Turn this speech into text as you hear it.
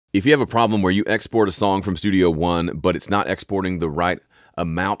If you have a problem where you export a song from Studio One, but it's not exporting the right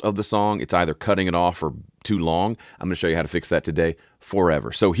amount of the song, it's either cutting it off or too long, I'm going to show you how to fix that today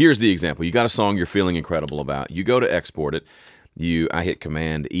forever. So here's the example. You got a song you're feeling incredible about. You go to export it. I hit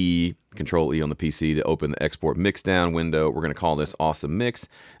Command E, Control E on the PC to open the export mix down window. We're going to call this Awesome Mix,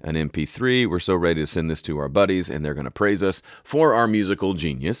 an MP3. We're so ready to send this to our buddies, and they're going to praise us for our musical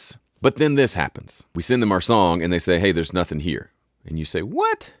genius. But then this happens. We send them our song, and they say, hey, there's nothing here. And you say,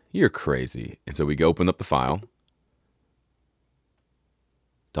 what? You're crazy. And so we go open up the file.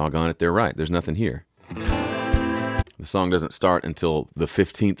 Doggone it, they're right. There's nothing here. The song doesn't start until the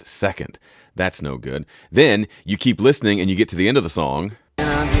 15th second. That's no good. Then you keep listening and you get to the end of the song.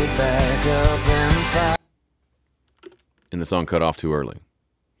 And the song cut off too early.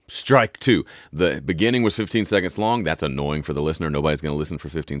 Strike two. The beginning was 15 seconds long. That's annoying for the listener. Nobody's going to listen for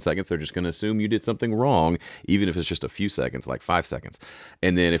 15 seconds. They're just going to assume you did something wrong, even if it's just a few seconds, like 5 seconds.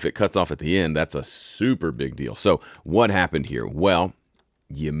 And then if it cuts off at the end, that's a super big deal. So what happened here? Well,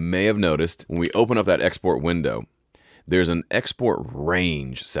 you may have noticed when we open up that export window, there's an export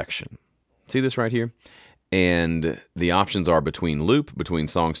range section. See this right here? And the options are between loop, between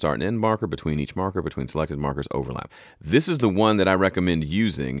song start and end marker, between each marker, between selected markers, overlap. This is the one that I recommend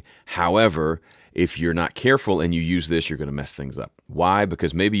using. However, if you're not careful and you use this, you're going to mess things up. Why?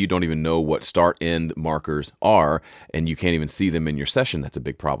 Because maybe you don't even know what start-end markers are, and you can't even see them in your session. That's a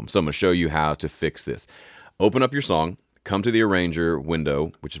big problem. So I'm going to show you how to fix this. Open up your song, come to the arranger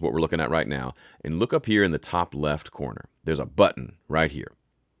window, which is what we're looking at right now, and look up here in the top left corner. There's a button right here.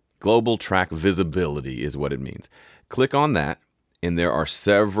 Global track visibility is what it means. Click on that, and there are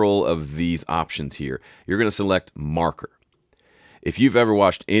several of these options here. You're going to select marker. If you've ever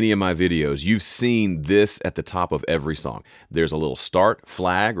watched any of my videos, you've seen this at the top of every song. There's a little start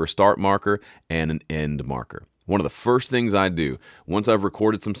flag or start marker and an end marker. One of the first things I do once I've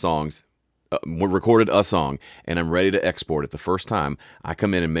recorded some songs, recorded a song, and I'm ready to export it the first time, I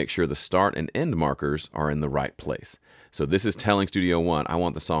come in and make sure the start and end markers are in the right place. So this is telling Studio One, I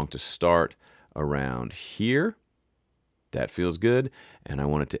want the song to start around here. That feels good. And I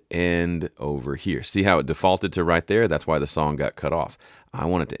want it to end over here. See how it defaulted to right there? That's why the song got cut off. I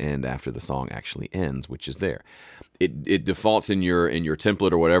want it to end after the song actually ends, which is there. It defaults in your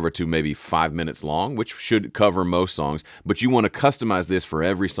template or whatever to maybe 5 minutes long, which should cover most songs, but you want to customize this for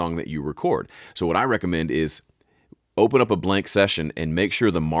every song that you record. So what I recommend is open up a blank session and make sure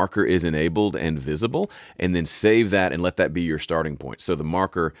the marker is enabled and visible, and then save that and let that be your starting point. So the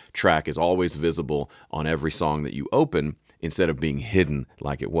marker track is always visible on every song that you open instead of being hidden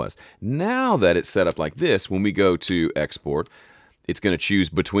like it was. Now that it's set up like this, when we go to export, it's going to choose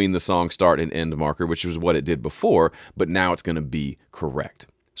between the song start and end marker, which is what it did before, but now it's going to be correct.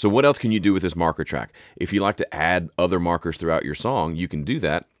 So what else can you do with this marker track? If you like to add other markers throughout your song, you can do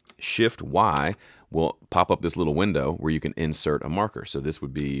that. Shift Y will pop up this little window where you can insert a marker. So this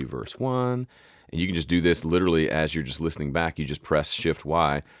would be verse 1, and you can just do this literally as you're just listening back. You just press Shift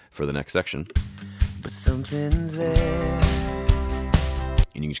Y for the next section. But something's there.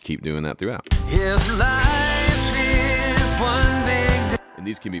 And you can just keep doing that throughout. If life is one big day. And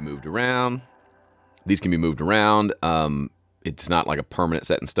these can be moved around. These can be moved around. It's not like a permanent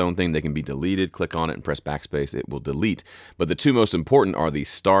set in stone thing. They can be deleted. Click on it and press backspace. It will delete. But the two most important are the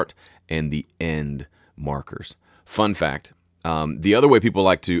start and the end markers. Fun fact, the other way people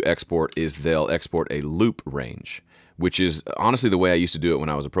like to export is they'll export a loop range, which is honestly the way I used to do it when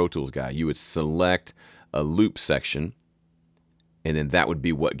I was a Pro Tools guy. You would select a loop section, and then that would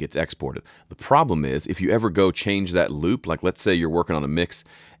be what gets exported. The problem is, if you ever go change that loop, like let's say you're working on a mix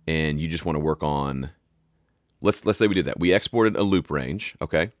and you just want to work on, let's say we did that. We exported a loop range,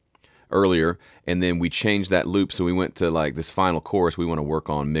 okay, earlier, and then we changed that loop, so we went to like this final chorus. We want to work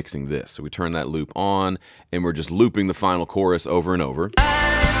on mixing this. So we turn that loop on, and we're just looping the final chorus over and over.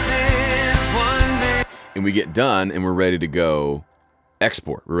 And we get done, and we're ready to go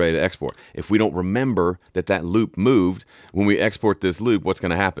export. We're ready to export. If we don't remember that that loop moved, when we export this loop, what's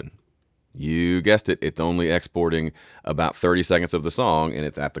going to happen? You guessed it. It's only exporting about 30 seconds of the song, and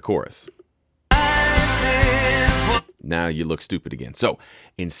it's at the chorus. Now you look stupid again. So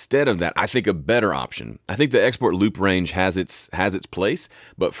instead of that, I think a better option, I think the export loop range has its place,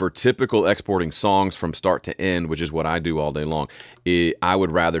 but for typical exporting songs from start to end, which is what I do all day long, I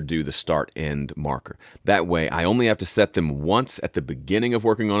would rather do the start end marker. That way I only have to set them once at the beginning of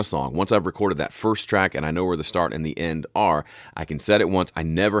working on a song. Once I've recorded that first track and I know where the start and the end are, I can set it once. I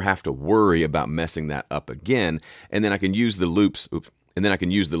never have to worry about messing that up again. And then I can use the loops. Oops. And then I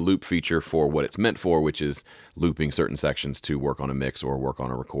can use the loop feature for what it's meant for, which is looping certain sections to work on a mix or work on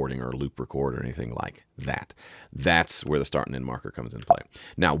a recording or loop record or anything like that. That's where the start and end marker comes into play.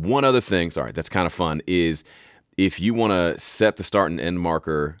 Now, one other thing, sorry, that's kind of fun, is if you want to set the start and end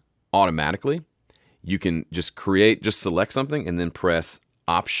marker automatically, you can just select something and then press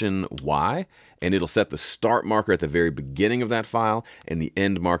Option Y, and it'll set the start marker at the very beginning of that file and the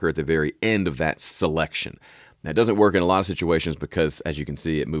end marker at the very end of that selection. Now, it doesn't work in a lot of situations because, as you can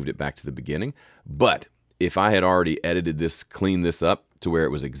see, it moved it back to the beginning. But if I had already edited this, cleaned this up to where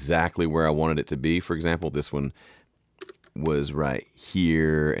it was exactly where I wanted it to be, for example, this one was right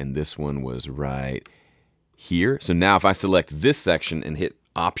here and this one was right here. So now if I select this section and hit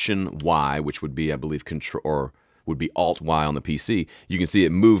Option Y, which would be, I believe, Control or would be Alt Y on the PC, you can see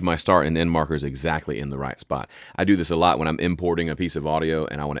it moved my start and end markers exactly in the right spot. I do this a lot when I'm importing a piece of audio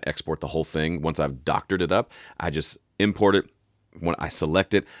and I want to export the whole thing. Once I've doctored it up, I just import it. When I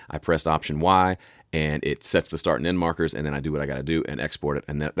select it, I press Option Y and it sets the start and end markers, and then I do what I got to do and export it.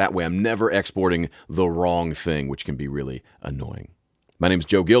 And that way I'm never exporting the wrong thing, which can be really annoying. My name is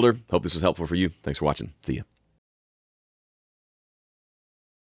Joe Gilder. Hope this was helpful for you. Thanks for watching. See ya.